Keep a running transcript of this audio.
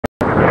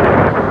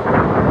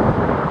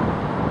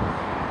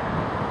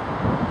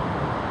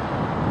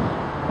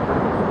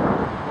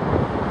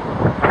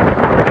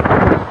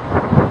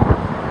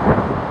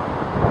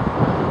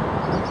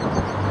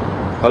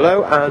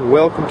Hello and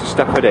welcome to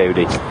Stafford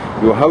Audi.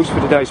 Your host for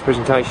today's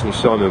presentation is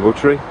Simon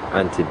Buttery,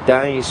 and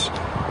today's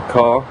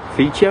car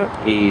feature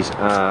is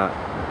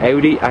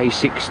Audi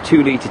A6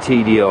 2-litre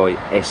TDIe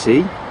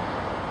SE.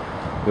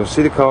 You'll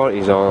see the car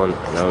is on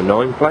an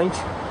 09 plate.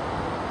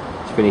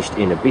 It's finished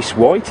in Ibis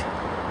white.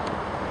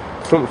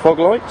 Front fog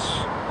lights.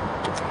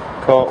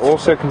 Car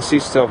also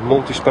consists of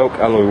multi-spoke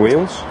alloy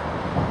wheels.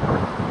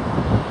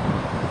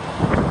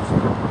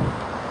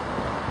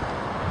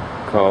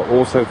 Car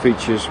also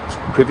features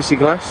privacy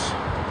glass.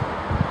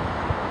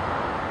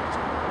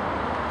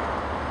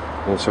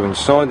 Also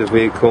inside the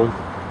vehicle,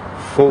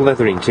 full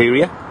leather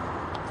interior,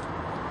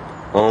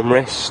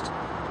 armrest,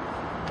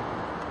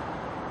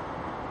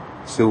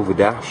 silver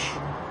dash.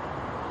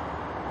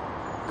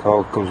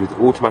 Car comes with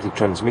automatic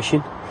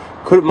transmission.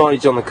 Current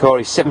mileage on the car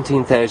is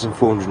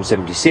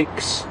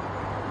 17,476.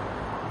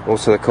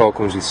 Also the car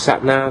comes with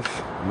sat nav,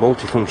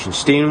 multifunction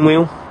steering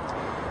wheel,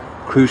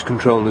 cruise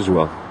control as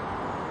well.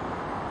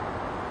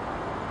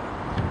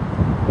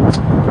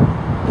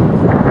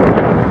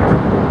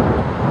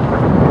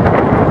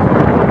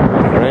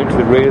 To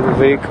the rear of the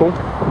vehicle,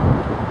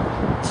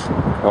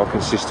 car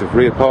consists of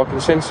rear parking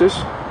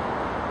sensors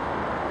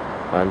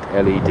and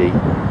LED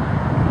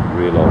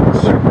rear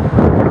lights.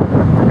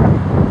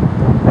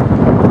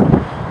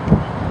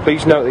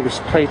 Please note that you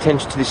must pay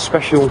attention to this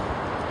special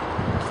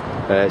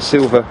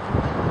silver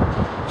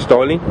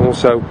styling,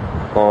 also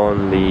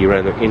on the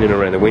in and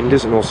around the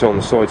windows, and also on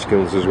the side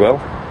skills as well,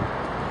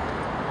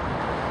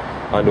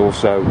 and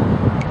also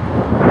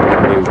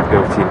new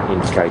built-in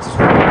indicators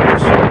for the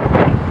windows.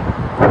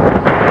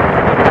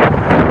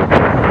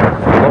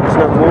 To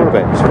know more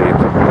about this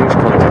vehicle, please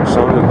contact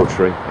Simon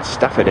Buttery at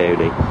Stafford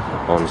Audi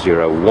on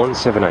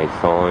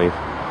 01785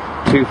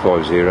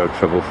 250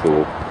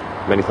 444.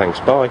 Many thanks,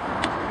 bye.